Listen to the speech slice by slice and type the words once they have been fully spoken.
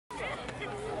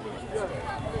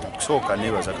Kusooka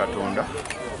neebaza Katonda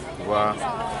kuba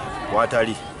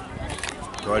bw'atali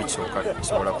tewali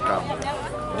kisobola kutambula.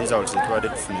 Results zetubadde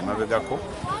tufuna emabegako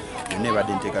yonna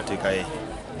ebadde nteekateeka ye.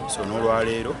 So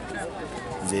n'olwaleero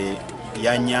nze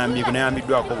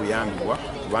nayambiddwako buyambibwa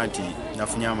kuba nti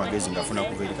nafunye amagezi ngafuna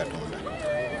kuva eri Katonda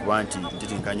kuba nti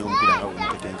ntitenkanya omupiira nga bwe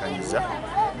ntetenkanyiza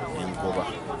enkoba.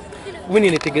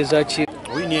 Wini netegeeza ki?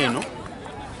 Wini eno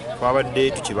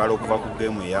twabadde tukibala okuva ku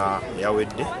geemu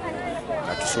eyawedde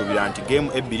nga tusuubira nti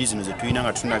geemu ebbiri zino ze tulina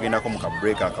nga tunagendako mu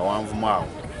kabreaka akawanvumu awo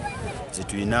ze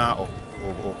tulina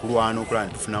okulwana okulaba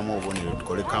ne tufunamu obubonero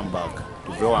tukole comeback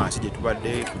tuve wansi gye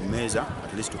tubadde ku mmeeza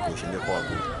at least tukushingeko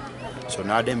waggulu. So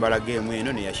naade mbala geemu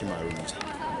eno neyashima Rines.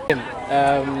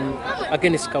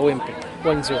 Against Kawempe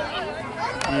 1-0.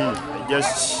 I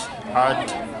just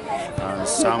had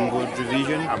some good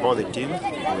revision about the team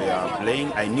we are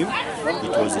playing. I knew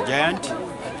it was a giant,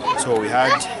 so we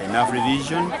had enough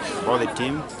revision about the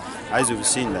team. As you've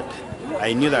seen that,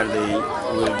 I knew that they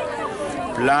will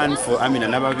plan for Aminah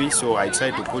Nababi, so I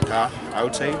decided to put her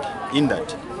outside. In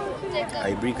that,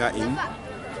 I bring her in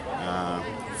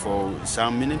for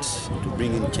some minutes to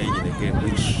bring in change in the game,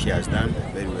 which she has done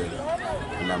very well,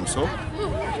 and I'm so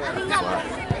happy for her.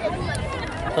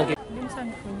 Thank you.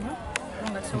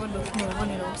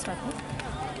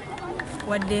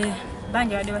 Wadde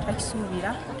bangi badde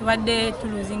batakisuubira tubadde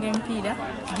tuluzinga emipiira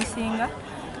gisinga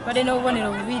badde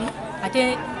n'obubonero bubiri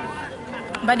ate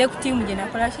mbadde ku tiimu gye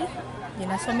nakolaki gye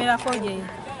nasomerako gye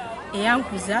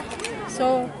eyankuza,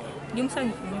 so ndi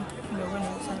musanyufu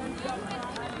n'obubonero busatu.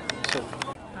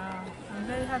 I'm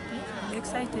very happy and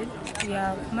excited. We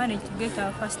have managed to get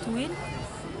our first win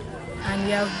and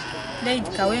we have played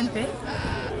Kawempe,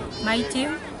 my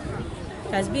team.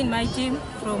 It has been my team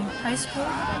from high school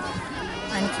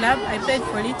and club. I played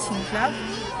for it in club,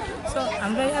 so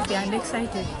I'm very happy and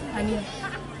excited. And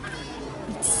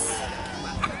it's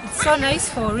so nice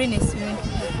for Rines